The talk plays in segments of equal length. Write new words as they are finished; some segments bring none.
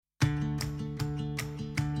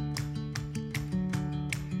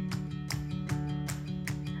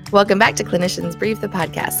Welcome back to Clinicians Brief, the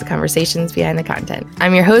podcast, the conversations behind the content.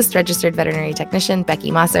 I'm your host, registered veterinary technician,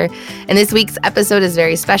 Becky Mosser, and this week's episode is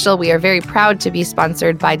very special. We are very proud to be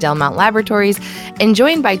sponsored by Delmont Laboratories and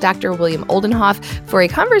joined by Dr. William Oldenhoff for a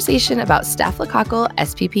conversation about staphylococcal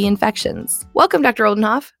SPP infections. Welcome, Dr.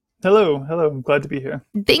 Oldenhoff. Hello. I'm glad to be here.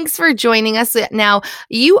 Thanks for joining us. Now,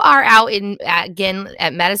 you are out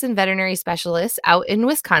at Madison Veterinary Specialists out in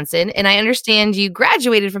Wisconsin, and I understand you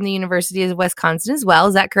graduated from the University of Wisconsin as well.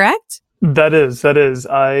 Is that correct? That is.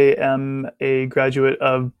 I am a graduate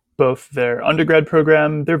of both their undergrad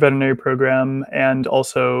program, their veterinary program, and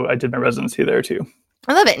also I did my residency there too.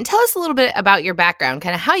 I love it. And tell us a little bit about your background,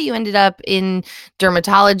 kind of how you ended up in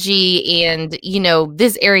dermatology and,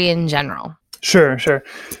 this area in general. Sure.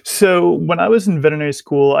 So when I was in veterinary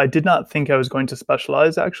school, I did not think I was going to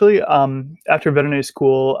specialize, actually. After veterinary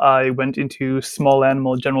school, I went into small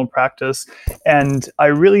animal general practice, and I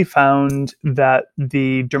really found that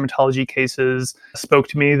the dermatology cases spoke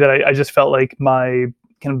to me, that I just felt like my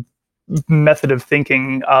kind of method of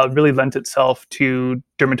thinking really lent itself to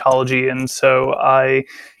dermatology. And so I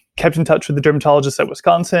kept in touch with the dermatologist at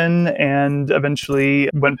Wisconsin and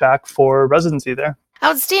eventually went back for residency there.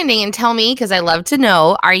 Outstanding. And tell me, because I love to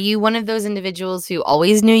know, are you one of those individuals who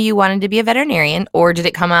always knew you wanted to be a veterinarian, or did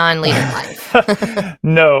it come on later in life?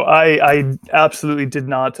 No, I absolutely did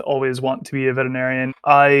not always want to be a veterinarian.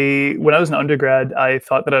 When I was an undergrad, I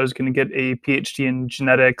thought that I was going to get a PhD in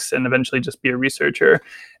genetics and eventually just be a researcher.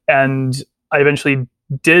 And I eventually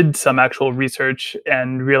did some actual research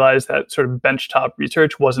and realized that sort of benchtop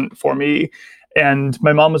research wasn't for me. And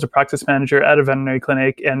my mom was a practice manager at a veterinary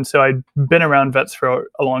clinic. And so I'd been around vets for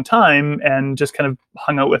a long time and just kind of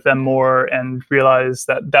hung out with them more and realized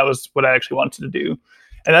that that was what I actually wanted to do.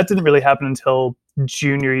 And that didn't really happen until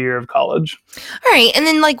junior year of college. All right. And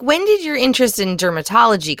then when did your interest in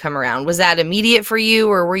dermatology come around? Was that immediate for you,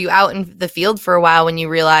 or were you out in the field for a while when you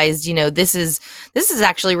realized, this is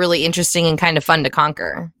actually really interesting and kind of fun to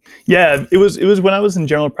conquer? Yeah, it was when I was in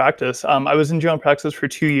general practice. I was in general practice for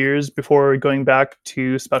 2 years before going back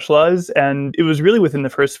to specialize. And it was really within the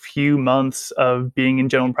first few months of being in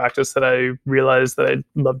general practice that I realized that I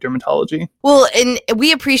love dermatology. Well, and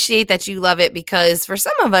we appreciate that you love it, because for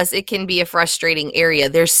some of us, it can be a frustrating area.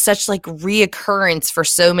 There's such reoccurrence for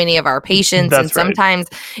so many of our patients. That's and sometimes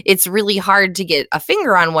it's really hard to get a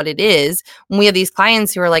finger on what it is. When we have these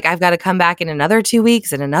clients who are like, I've got to come back in another 2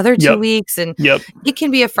 weeks and another 2 weeks. And it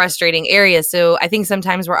can be a frustrating area. So I think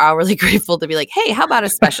sometimes we're all really grateful to be like, hey, how about a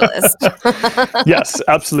specialist? Yes,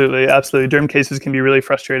 absolutely. Derm cases can be really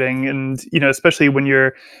frustrating. And, especially when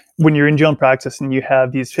you're in general practice and you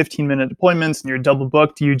have these 15-minute appointments and you're double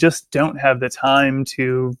booked, you just don't have the time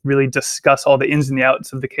to really discuss all the ins and the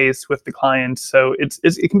outs of the case with the client. So it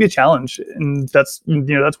can be a challenge. And that's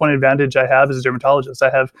one advantage I have as a dermatologist. I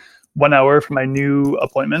have 1 hour for my new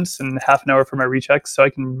appointments and half an hour for my rechecks. So I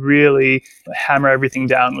can really hammer everything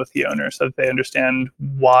down with the owner so that they understand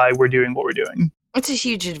why we're doing what we're doing. It's a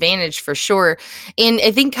huge advantage for sure. And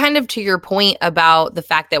I think kind of to your point about the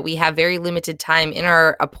fact that we have very limited time in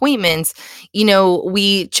our appointments,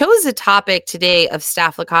 we chose a topic today of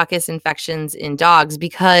Staphylococcus infections in dogs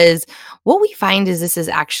because what we find is this is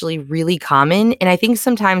actually really common. And I think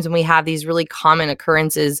sometimes when we have these really common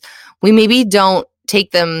occurrences, we maybe don't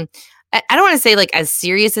take them, I don't want to say as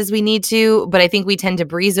serious as we need to, but I think we tend to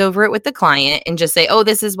breeze over it with the client and just say, oh,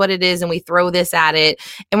 this is what it is. And we throw this at it.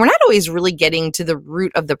 And we're not always really getting to the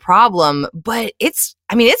root of the problem, but it's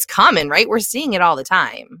common, right? We're seeing it all the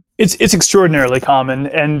time. It's extraordinarily common.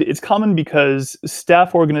 And it's common because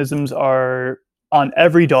staph organisms are on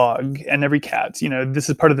every dog and every cat. This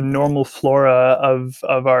is part of the normal flora of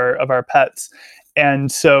our pets. And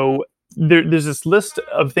so there's this list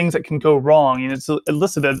of things that can go wrong, and it's a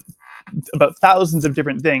list of about thousands of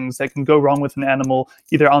different things that can go wrong with an animal,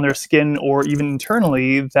 either on their skin or even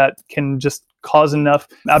internally, that can just cause enough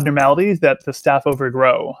abnormalities that the staph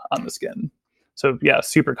overgrow on the skin. So yeah,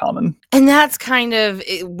 super common. And that's kind of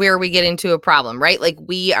where we get into a problem, right?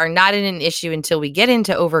 We are not in an issue until we get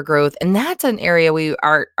into overgrowth. And that's an area we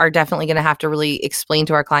are definitely going to have to really explain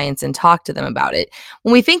to our clients and talk to them about it.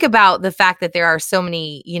 When we think about the fact that there are so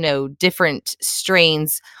many, different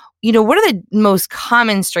strains, what are the most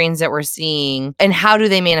common strains that we're seeing and how do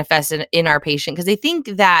they manifest in our patient? Because I think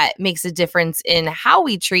that makes a difference in how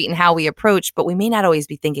we treat and how we approach, but we may not always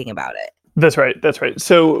be thinking about it. That's right.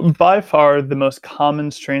 So by far, the most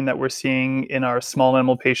common strain that we're seeing in our small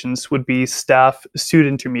animal patients would be Staph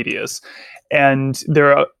pseudointermedius. And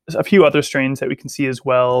there are a few other strains that we can see as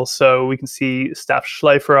well. So we can see Staph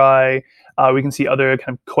schleiferi, we can see other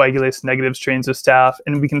kind of coagulase negative strains of Staph,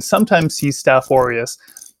 and we can sometimes see Staph aureus.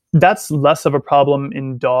 That's less of a problem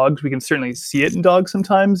in dogs. We can certainly see it in dogs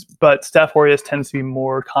sometimes, but Staph aureus tends to be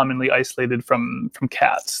more commonly isolated from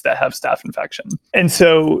cats that have staph infection. And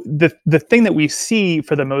so the thing that we see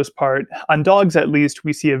for the most part, on dogs at least,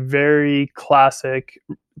 we see a very classic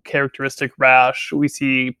characteristic rash. We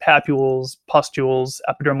see papules, pustules,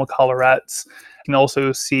 epidermal collarettes. You can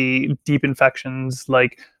also see deep infections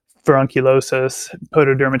like furunculosis,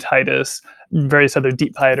 pododermatitis, various other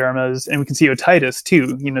deep pyodermas, and we can see otitis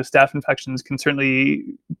too. Staph infections can certainly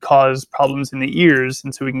cause problems in the ears,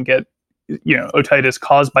 and so we can get, otitis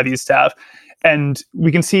caused by these staph. And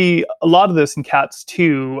we can see a lot of this in cats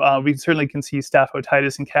too. We certainly can see staph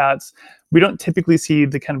otitis in cats. We don't typically see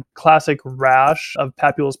the kind of classic rash of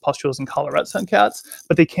papules, pustules, and collarettes on cats,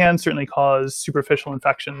 but they can certainly cause superficial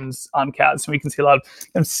infections on cats. And we can see a lot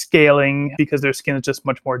of scaling because their skin is just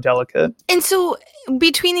much more delicate. And so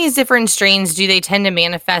between these different strains, do they tend to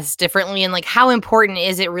manifest differently? And how important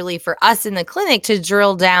is it really for us in the clinic to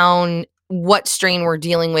drill down what strain we're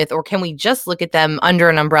dealing with, or can we just look at them under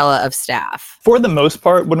an umbrella of staph? For the most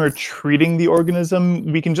part, when we're treating the organism,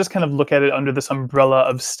 we can just kind of look at it under this umbrella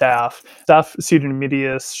of staph. Staph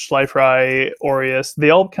pseudonemedeus, Schleiferi aureus, they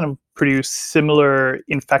all kind of produce similar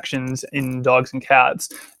infections in dogs and cats.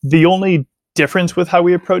 The only difference with how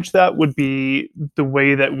we approach that would be the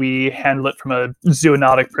way that we handle it from a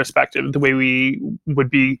zoonotic perspective, the way we would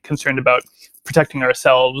be concerned about protecting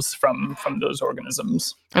ourselves from those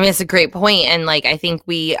organisms. I mean, it's a great point. And I think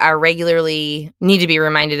we are regularly need to be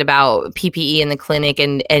reminded about PPE in the clinic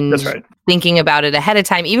and That's right. Thinking about it ahead of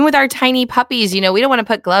time. Even with our tiny puppies, we don't want to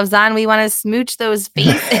put gloves on. We want to smooch those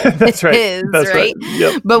faces. That's right. That's right.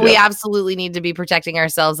 Yep. But we absolutely need to be protecting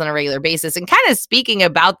ourselves on a regular basis. And kind of speaking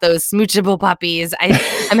about those smoochable puppies,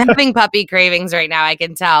 I'm having puppy cravings right now. I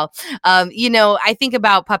can tell. I think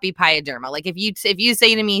about puppy pyoderma. If you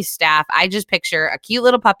say to me staph, I just picture a cute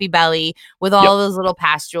little puppy belly with all those little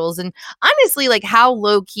pastules. And honestly, how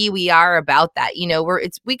low key we are about that.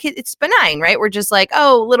 It's benign, right? We're just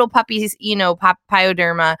little puppies,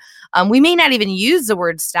 pyoderma. We may not even use the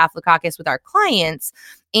word staphylococcus with our clients.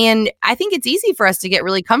 And I think it's easy for us to get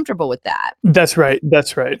really comfortable with that. That's right.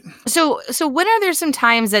 That's right. So when are there some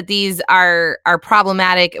times that these are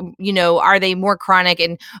problematic? Are they more chronic?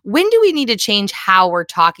 And when do we need to change how we're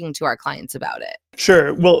talking to our clients about it?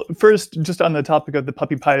 Sure. Well, first, just on the topic of the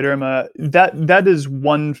puppy pyoderma, that is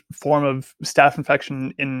one form of staph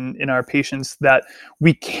infection in our patients that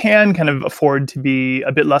we can kind of afford to be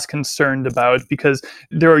a bit less concerned about, because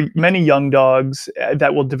there are many young dogs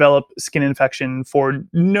that will develop skin infection for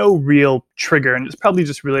no real trigger, and it's probably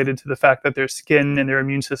just related to the fact that their skin and their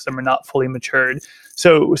immune system are not fully matured.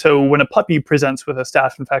 So when a puppy presents with a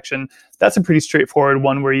staph infection, that's a pretty straightforward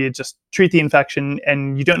one where you just treat the infection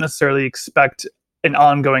and you don't necessarily expect an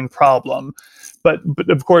ongoing problem. But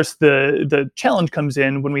of course, the challenge comes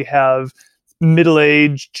in when we have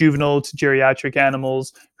middle-aged, juvenile to geriatric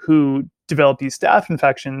animals who develop these staph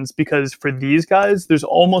infections, because for these guys, there's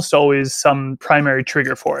almost always some primary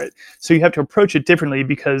trigger for it. So you have to approach it differently,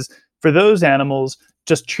 because for those animals,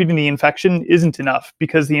 just treating the infection isn't enough,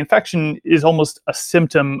 because the infection is almost a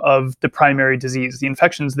symptom of the primary disease. The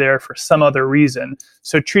infection's there for some other reason.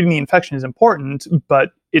 So treating the infection is important,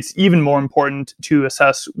 but it's even more important to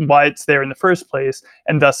assess why it's there in the first place,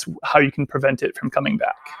 and thus how you can prevent it from coming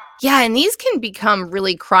back. Yeah, and these can become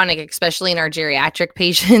really chronic, especially in our geriatric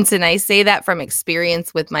patients. And I say that from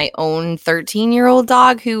experience with my own 13-year-old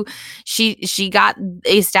dog, who she got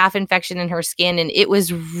a staph infection in her skin, and it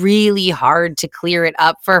was really hard to clear it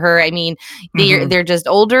up for her. I mean, they're just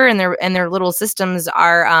older, and their little systems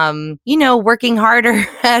are working harder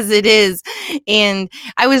as it is. And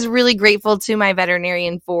I was really grateful to my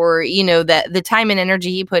veterinarian for the time and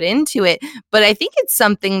energy he put into it. But I think it's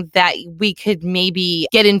something that we could maybe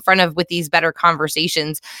get in front of with these better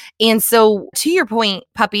conversations. And so to your point,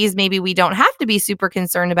 puppies, maybe we don't have to be super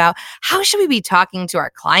concerned about. How should we be talking to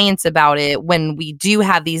our clients about it when we do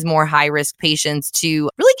have these more high-risk patients to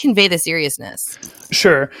really convey the seriousness?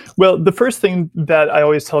 Sure. Well, the first thing that I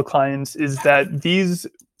always tell clients is that these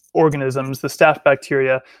organisms, the staph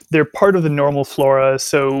bacteria, they're part of the normal flora.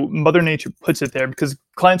 So Mother Nature puts it there, because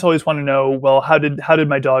clients always want to know, well, how did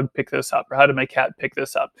my dog pick this up, or how did my cat pick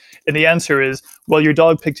this up? And the answer is, well, your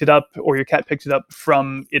dog picked it up, or your cat picked it up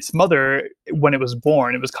from its mother when it was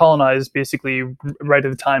born. It was colonized basically right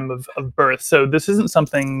at the time of birth. So this isn't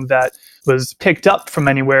something that was picked up from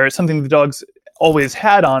anywhere. It's something the dog's always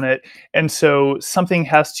had on it. And so something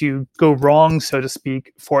has to go wrong, so to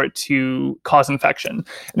speak, for it to cause infection.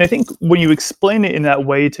 And I think when you explain it in that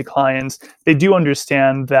way to clients, they do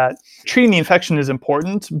understand that treating the infection is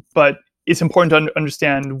important, but it's important to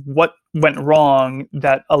understand what went wrong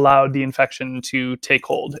that allowed the infection to take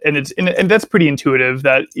hold. And that's pretty intuitive,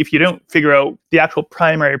 that if you don't figure out the actual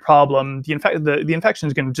primary problem, the infection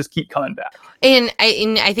is going to just keep coming back. And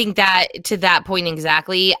I think that to that point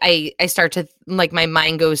exactly, I start to, like, my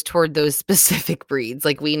mind goes toward those specific breeds.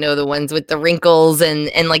 Like, we know the ones with the wrinkles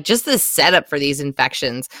and like just the setup for these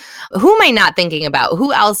infections. Who am I not thinking about?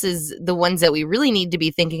 Who else is the ones that we really need to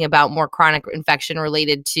be thinking about more chronic infection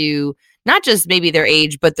related to not just maybe their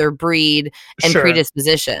age, but their breed and Sure.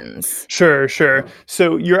 predispositions? Sure.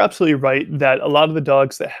 So you're absolutely right that a lot of the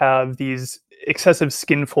dogs that have these excessive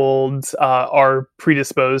skin folds are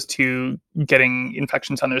predisposed to getting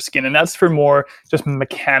infections on their skin. And that's for more just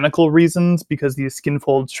mechanical reasons, because these skin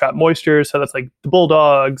folds trap moisture. So that's like the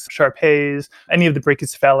bulldogs, Shar-Peis, any of the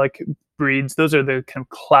brachycephalic breeds. Those are the kind of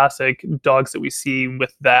classic dogs that we see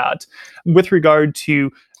with that. With regard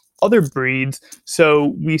to other breeds,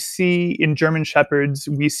 so we see in German Shepherds,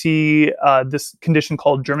 we see this condition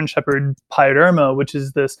called German Shepherd pyoderma, which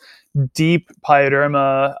is this deep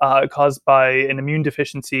pyoderma caused by an immune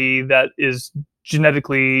deficiency that is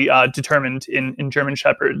genetically determined in German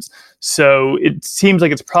Shepherds. So it seems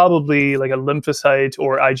like it's probably like a lymphocyte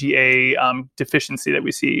or IgA deficiency that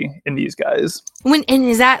we see in these guys. And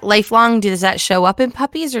is that lifelong? Does that show up in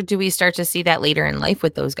puppies, or do we start to see that later in life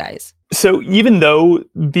with those guys? So even though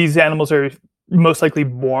these animals are most likely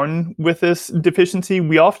born with this deficiency,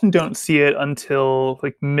 we often don't see it until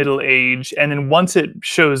like middle age. And then once it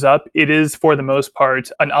shows up, it is for the most part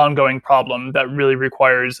an ongoing problem that really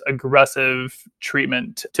requires aggressive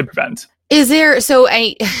treatment to prevent.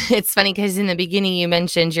 It's funny because in the beginning you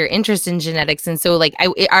mentioned your interest in genetics. And so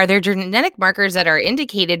are there genetic markers that are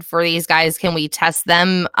indicated for these guys? Can we test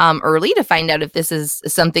them early to find out if this is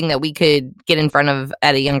something that we could get in front of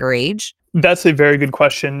at a younger age? That's a very good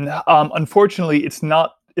question. Unfortunately, it's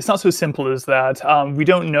not so simple as that. We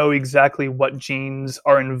don't know exactly what genes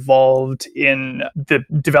are involved in the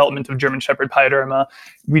development of German Shepherd pyoderma.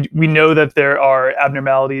 We know that there are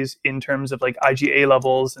abnormalities in terms of like IgA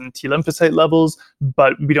levels and T lymphocyte levels,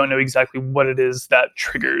 but we don't know exactly what it is that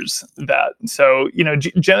triggers that. So,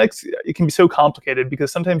 genetics, it can be so complicated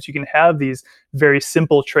because sometimes you can have these very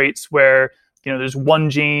simple traits where, there's one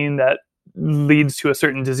gene that leads to a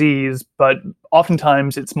certain disease, but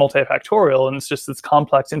oftentimes it's multifactorial, and it's just this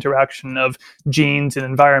complex interaction of genes and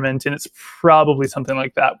environment, and it's probably something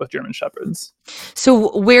like that with German Shepherds.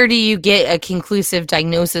 So where do you get a conclusive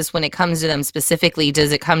diagnosis when it comes to them specifically?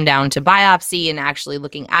 Does it come down to biopsy and actually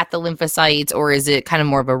looking at the lymphocytes, or is it kind of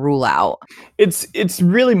more of a rule out? It's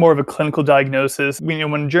really more of a clinical diagnosis.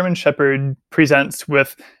 When German Shepherd presents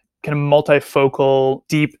with kind of multifocal,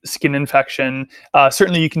 deep skin infection,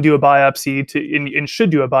 certainly you can do a biopsy and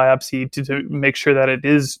should do a biopsy to make sure that it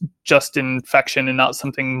is just infection and not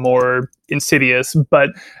something more insidious.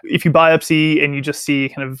 But if you biopsy and you just see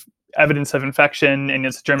kind of evidence of infection and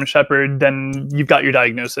it's German Shepherd, then you've got your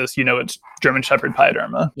diagnosis. It's German Shepherd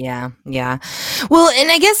pyoderma. Yeah. Well, and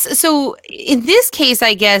I guess, so in this case,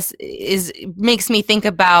 I guess, makes me think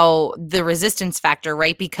about the resistance factor,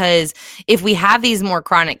 right? Because if we have these more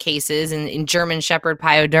chronic cases in German Shepherd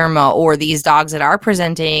pyoderma, or these dogs that are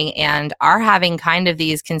presenting and are having kind of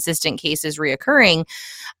these consistent cases reoccurring,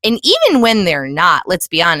 and even when they're not, let's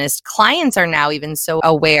be honest, clients are now even so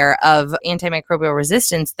aware of antimicrobial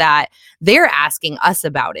resistance that they're asking us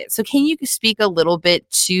about it. So can you speak a little bit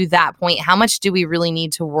to that point? How much do we really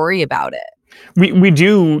need to worry about it? We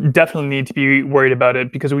do definitely need to be worried about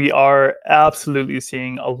it, because we are absolutely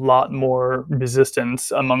seeing a lot more resistance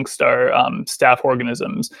amongst our staph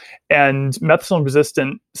organisms. And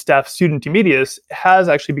methicillin-resistant Staph pseudontumidis has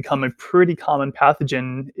actually become a pretty common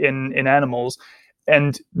pathogen in animals.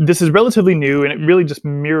 And this is relatively new, and it really just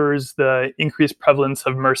mirrors the increased prevalence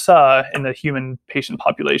of MRSA in the human patient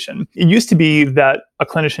population. It used to be that a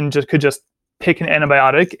clinician could just pick an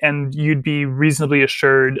antibiotic and you'd be reasonably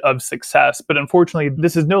assured of success. But unfortunately,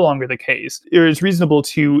 this is no longer the case. It is reasonable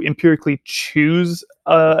to empirically choose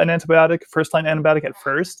an antibiotic, first-line antibiotic at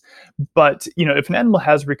first. But, if an animal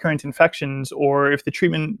has recurrent infections, or if the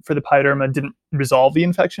treatment for the pyoderma didn't resolve the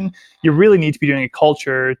infection, you really need to be doing a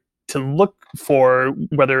culture to look for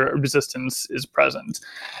whether resistance is present.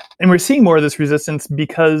 And we're seeing more of this resistance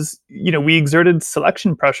because, we exerted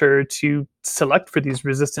selection pressure to select for these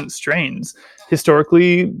resistant strains.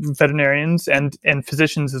 Historically, veterinarians and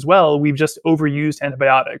physicians as well, we've just overused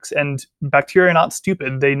antibiotics. And bacteria are not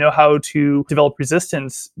stupid. They know how to develop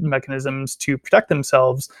resistance mechanisms to protect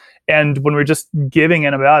themselves. And when we're just giving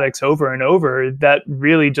antibiotics over and over, that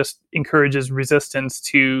really just encourages resistance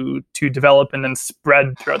to develop and then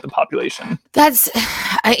spread throughout the population. That's,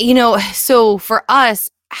 so for us,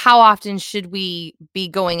 how often should we be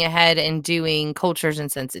going ahead and doing cultures and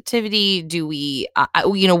sensitivity? Do we,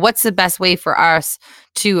 what's the best way for us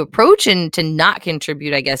to approach and to not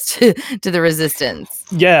contribute, I guess, to the resistance?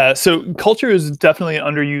 Yeah, so culture is definitely an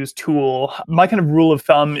underused tool. My kind of rule of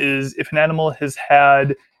thumb is if an animal has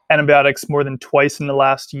had antibiotics more than twice in the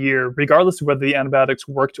last year, regardless of whether the antibiotics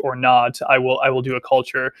worked or not, I will do a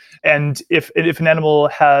culture. And if an animal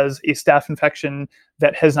has a staph infection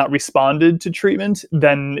that has not responded to treatment,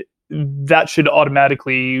 then that should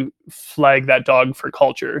automatically flag that dog for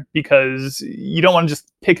culture, because you don't want to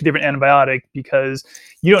just pick a different antibiotic because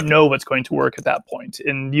you don't know what's going to work at that point.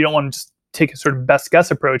 And you don't want to just take a sort of best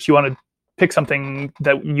guess approach. You want to pick something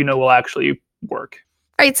that you know will actually work.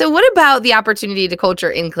 All right. So what about the opportunity to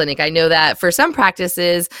culture in clinic? I know that for some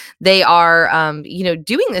practices, they are,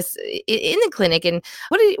 doing this in the clinic. And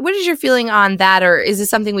what is your feeling on that? Or is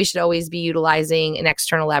this something we should always be utilizing an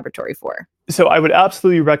external laboratory for? So I would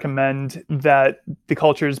absolutely recommend that the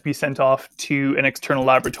cultures be sent off to an external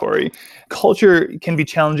laboratory. Culture can be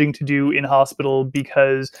challenging to do in hospital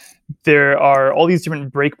because there are all these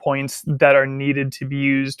different breakpoints that are needed to be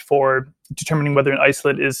used for determining whether an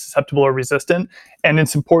isolate is susceptible or resistant. And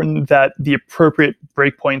it's important that the appropriate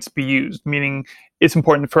breakpoints be used, meaning it's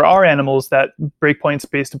important for our animals that breakpoints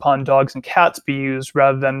based upon dogs and cats be used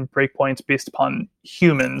rather than breakpoints based upon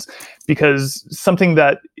humans, because something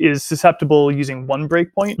that is susceptible using one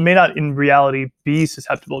breakpoint may not in reality be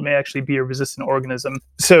susceptible. It may actually be a resistant organism.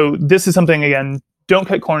 So this is something, again, don't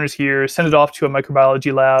cut corners here. Send it off to a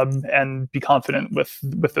microbiology lab and be confident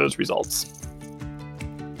with those results.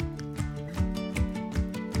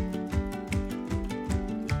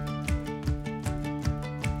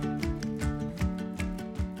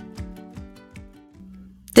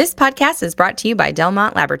 This podcast is brought to you by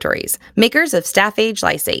Delmont Laboratories, makers of Staph-Age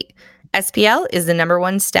Lysate. SPL is the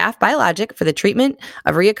 #1 staph biologic for the treatment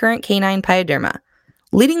of recurrent canine pyoderma.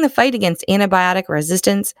 Leading the fight against antibiotic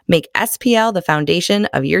resistance, make SPL the foundation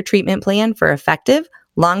of your treatment plan for effective,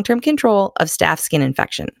 long-term control of staph skin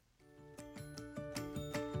infection.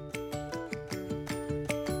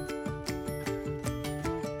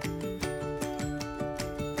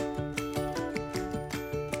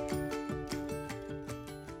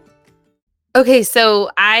 Okay,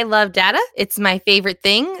 so I love data. It's my favorite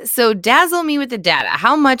thing. So dazzle me with the data.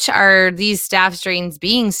 How much are these staph strains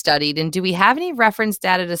being studied? And do we have any reference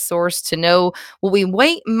data to source to know what we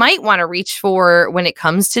might want to reach for when it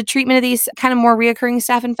comes to treatment of these kind of more reoccurring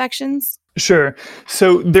staph infections? Sure.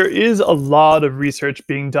 So there is a lot of research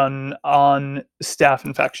being done on staph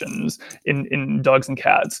infections in dogs and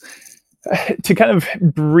cats. To kind of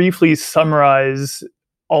briefly summarize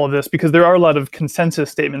all of this, because there are a lot of consensus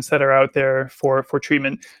statements that are out there for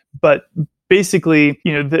treatment. But basically,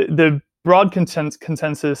 the broad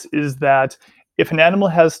consensus is that if an animal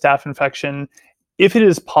has staph infection, if it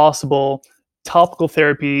is possible, topical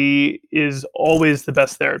therapy is always the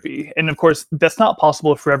best therapy. And of course, that's not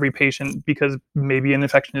possible for every patient, because maybe an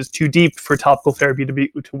infection is too deep for topical therapy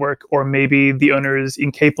to work, or maybe the owner is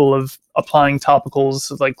incapable of applying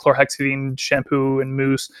topicals like chlorhexidine shampoo and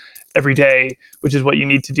mousse every day, which is what you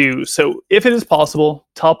need to do. So if it is possible,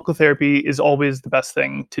 topical therapy is always the best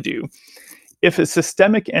thing to do. If a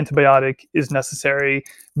systemic antibiotic is necessary,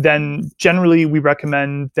 then generally we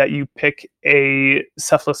recommend that you pick a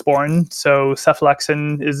cephalosporin. So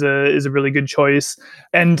cephalexin is a really good choice.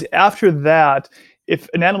 And after that, if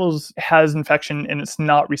an animal has infection and it's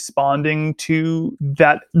not responding to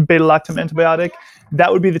that beta-lactam antibiotic,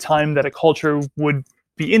 that would be the time that a culture would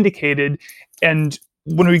be indicated. And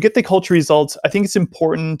when we get the culture results, I think it's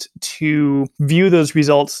important to view those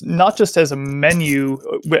results not just as a menu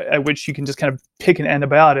at which you can just kind of pick an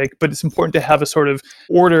antibiotic, but it's important to have a sort of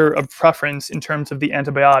order of preference in terms of the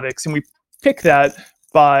antibiotics. And we pick that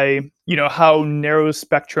by, how narrow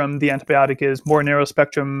spectrum the antibiotic is. More narrow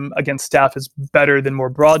spectrum against staph is better than more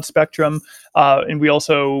broad spectrum. And we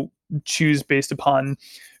also choose based upon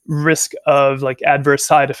risk of adverse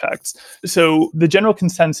side effects. So the general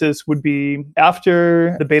consensus would be,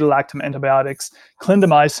 after the beta-lactam antibiotics,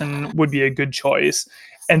 clindamycin would be a good choice.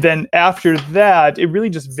 And then after that, it really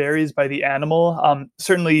just varies by the animal.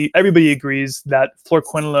 Certainly, everybody agrees that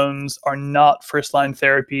fluoroquinolones are not first-line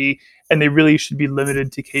therapy, and they really should be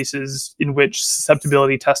limited to cases in which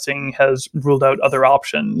susceptibility testing has ruled out other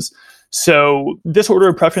options. So this order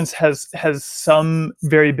of preference has some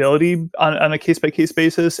variability on a case-by-case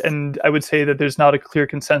basis, and I would say that there's not a clear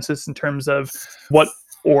consensus in terms of what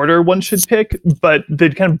order one should pick, but the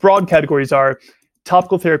kind of broad categories are: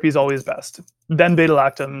 topical therapy is always best, then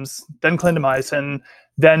beta-lactams, then clindamycin,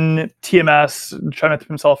 then TMS,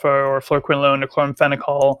 trimethoprim sulfa or fluoroquinolone or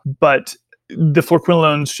chloramphenicol. But the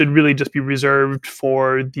fluoroquinolones should really just be reserved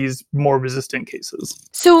for these more resistant cases.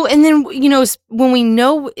 So, and then, when we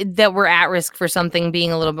know that we're at risk for something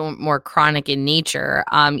being a little bit more chronic in nature,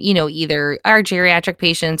 either our geriatric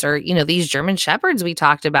patients or, these German Shepherds we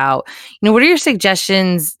talked about, what are your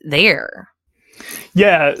suggestions there?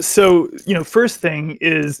 Yeah. So, first thing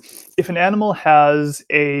is if an animal has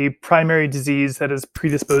a primary disease that is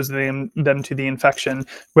predisposing them to the infection,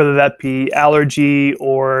 whether that be allergy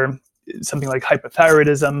or something like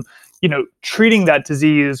hypothyroidism, treating that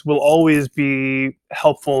disease will always be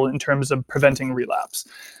helpful in terms of preventing relapse.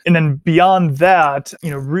 And then beyond that,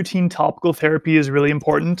 routine topical therapy is really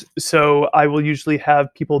important. So I will usually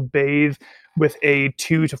have people bathe with a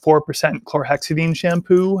 2 to 4% chlorhexidine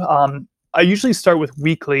shampoo. I usually start with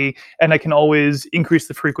weekly, and I can always increase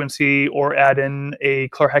the frequency or add in a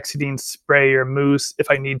chlorhexidine spray or mousse if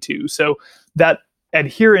I need to. So that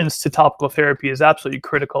adherence to topical therapy is absolutely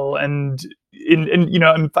critical. And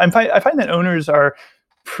I find that owners are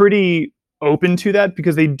pretty open to that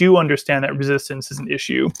because they do understand that resistance is an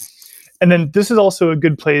issue. And then this is also a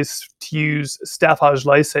good place to use Staffage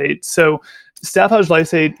lysate. So Staffage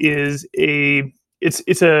lysate is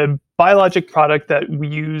it's a biologic product that we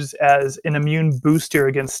use as an immune booster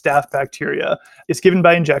against staph bacteria. It's given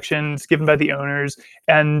by injection, it's given by the owners.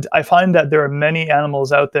 And I find that there are many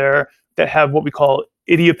animals out there that have what we call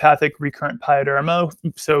idiopathic recurrent pyoderma,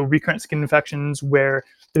 so recurrent skin infections where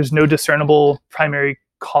there's no discernible primary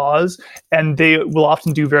cause, and they will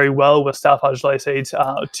often do very well with Staffage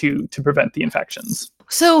lysate to prevent the infections.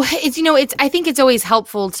 So I think it's always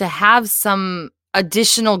helpful to have some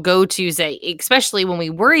additional go-tos, especially when we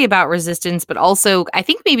worry about resistance, but also I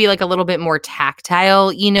think maybe like a little bit more tactile,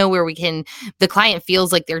 where the client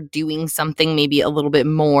feels like they're doing something maybe a little bit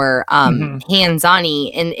more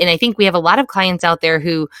hands-on-y. And I think we have a lot of clients out there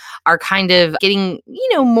who are kind of getting,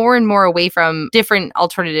 more and more away from different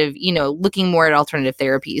alternative, looking more at alternative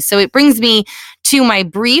therapies. So it brings me to my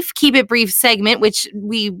keep it brief segment, which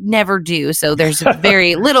we never do. So there's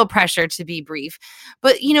very little pressure to be brief.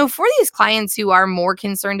 But, for these clients who are more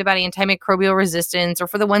concerned about antimicrobial resistance, or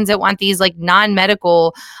for the ones that want these like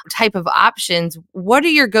non-medical type of options, what are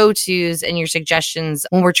your go-tos and your suggestions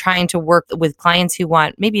when we're trying to work with clients who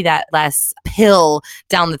want maybe that less pill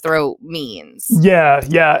down the throat means? Yeah.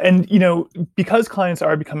 And, because clients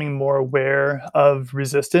are becoming more aware of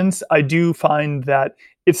resistance, I do find that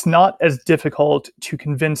it's not as difficult to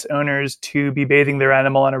convince owners to be bathing their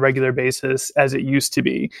animal on a regular basis as it used to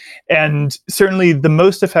be. And certainly the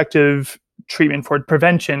most effective treatment for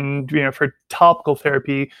prevention, for topical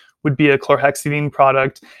therapy would be a chlorhexidine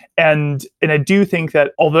product. And I do think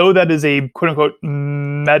that although that is a quote unquote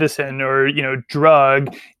medicine or,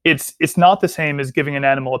 drug, it's not the same as giving an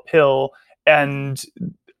animal a pill. And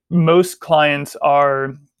most clients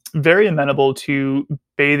are very amenable to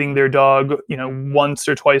bathing their dog, once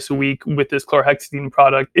or twice a week with this chlorhexidine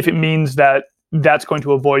product, if it means that that's going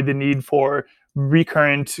to avoid the need for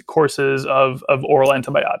recurrent courses of oral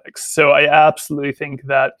antibiotics. So I absolutely think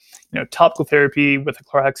that, topical therapy with a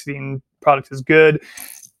chlorhexidine product is good.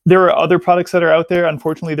 There are other products that are out there.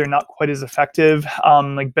 Unfortunately, they're not quite as effective,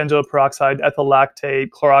 like benzoyl peroxide, ethyl lactate,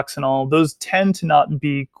 chloroxanol. Those tend to not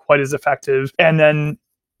be quite as effective. And then,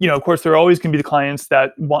 of course, there are always going to be the clients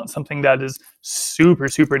that want something that is super,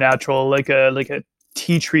 super natural, like a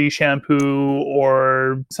tea tree shampoo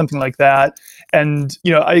or something like that. And,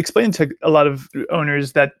 I explained to a lot of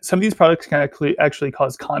owners that some of these products can actually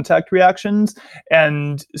cause contact reactions.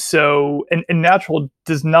 And so, and natural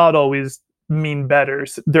does not always mean better.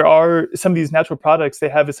 So there are some of these natural products, they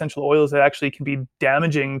have essential oils that actually can be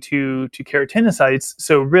damaging to keratinocytes.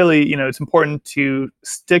 So really, it's important to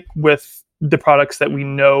stick with the products that we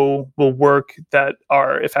know will work, that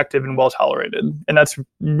are effective and well tolerated. And that's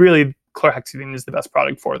really, chlorhexidine is the best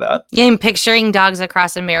product for that. Yeah, I'm picturing dogs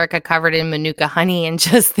across America covered in Manuka honey and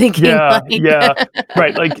just thinking right.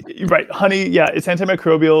 Honey, it's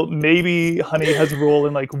antimicrobial. Maybe honey has a role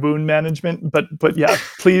in like wound management, but yeah,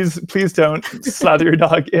 please don't slather your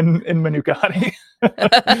dog in Manuka honey.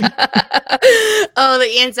 Oh,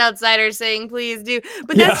 the ants outside are saying please do,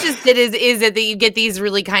 but that's just it. Is it that you get these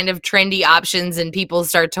really kind of trendy options and people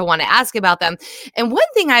start to want to ask about them? And one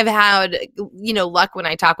thing I've had luck when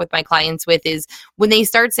I talk with my clients with is when they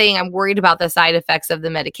start saying I'm worried about the side effects of the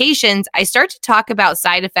medications, I start to talk about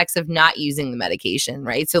side effects of not using the medication,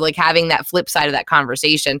 right? So like having that flip side of that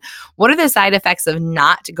conversation. What are the side effects of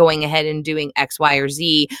not going ahead and doing X, Y, or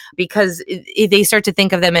Z? Because they start to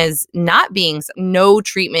think of them as not being no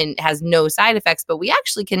treatment has no side effects, but we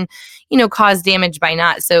actually can, cause damage by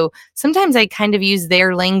not. So sometimes I kind of use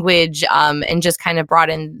their language and just kind of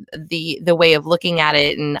broaden the way of looking at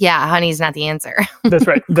it. And yeah, honey's not the answer. That's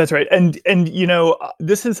right. That's right. And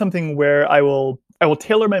this is something where I will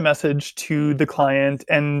tailor my message to the client,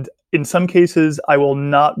 and in some cases I will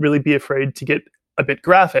not really be afraid to get a bit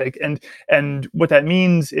graphic. And what that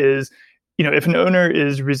means is, if an owner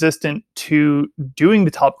is resistant to doing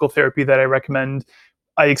the topical therapy that I recommend,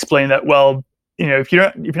 I explain that, well, if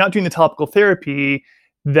you're not doing the topical therapy,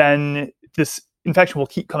 then this infection will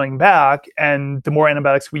keep coming back, and the more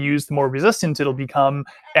antibiotics we use, the more resistant it'll become,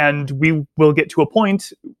 and we will get to a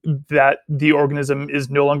point that the organism is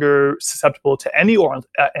no longer susceptible to any oral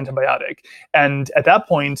antibiotic. And at that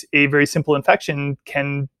point, a very simple infection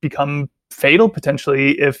can become fatal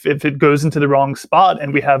potentially if it goes into the wrong spot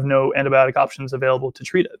and we have no antibiotic options available to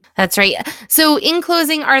treat it. That's right. So in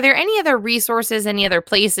closing, are there any other resources, any other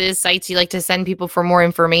places, sites you like to send people for more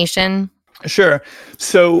information? Sure.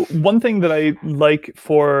 So one thing that I like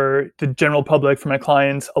for the general public, for my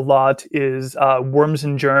clients a lot, is Worms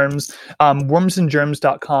and Germs.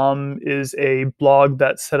 Wormsandgerms.com is a blog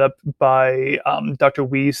that's set up by Dr.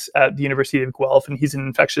 Weiss at the University of Guelph, and he's an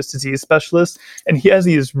infectious disease specialist. And he has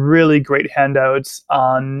these really great handouts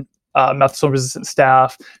on methicillin-resistant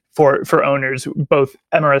staph for owners, both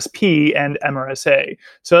MRSP and MRSA.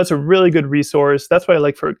 So that's a really good resource. That's what I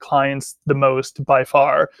like for clients the most by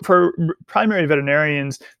far. For primary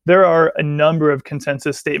veterinarians, there are a number of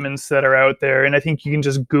consensus statements that are out there. And I think you can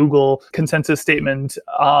just Google consensus statement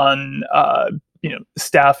on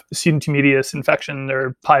staph pseudotumidis infection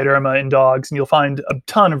or pyoderma in dogs, and you'll find a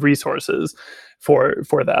ton of resources for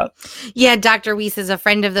that. Yeah, Dr. Weiss is a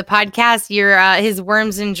friend of the podcast. His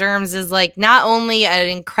Worms and Germs is like not only an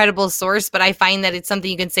incredible source, but I find that it's something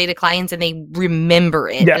you can say to clients and they remember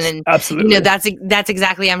it. Yes, and absolutely. That's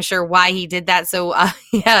exactly, I'm sure, why he did that. So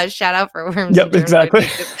yeah, shout out for Worms and Germs. Yep, exactly.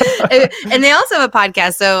 And they also have a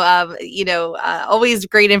podcast. So, always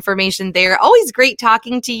great information there. Always great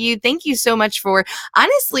talking to you. Thank you so much for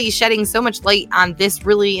honestly shedding so much light on this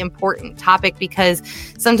really important topic, because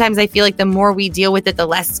sometimes I feel like the more we deal with it, the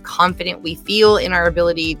less confident we feel in our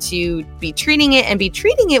ability to be treating it, and be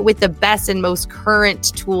treating it with the best and most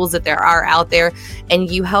current tools that there are out there. And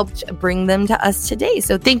you helped bring them to us today.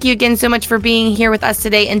 So thank you again so much for being here with us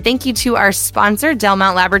today. And thank you to our sponsor,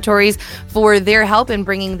 Delmount Laboratories, for their help in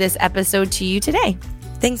bringing this episode to you today.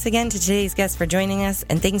 Thanks again to today's guest for joining us,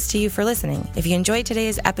 and thanks to you for listening. If you enjoyed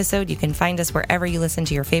today's episode, you can find us wherever you listen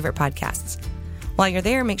to your favorite podcasts. While you're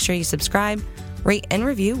there, make sure you subscribe, rate, and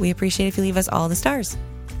review. We appreciate if you leave us all the stars.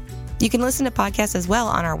 You can listen to podcasts as well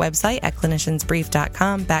on our website at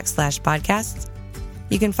cliniciansbrief.com/podcasts.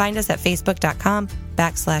 You can find us at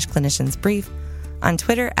facebook.com/cliniciansbrief, on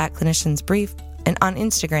Twitter at cliniciansbrief, and on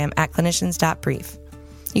Instagram at clinicians.brief.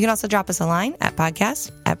 You can also drop us a line at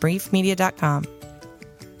podcast@briefmedia.com.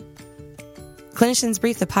 Clinicians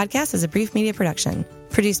Brief, the podcast, is a Brief Media production,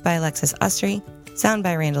 produced by Alexis Ustry, sound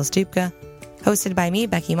by Randall Stupka, hosted by me,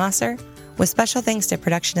 Becky Mosser, with special thanks to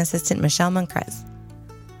production assistant Michelle Monkrez.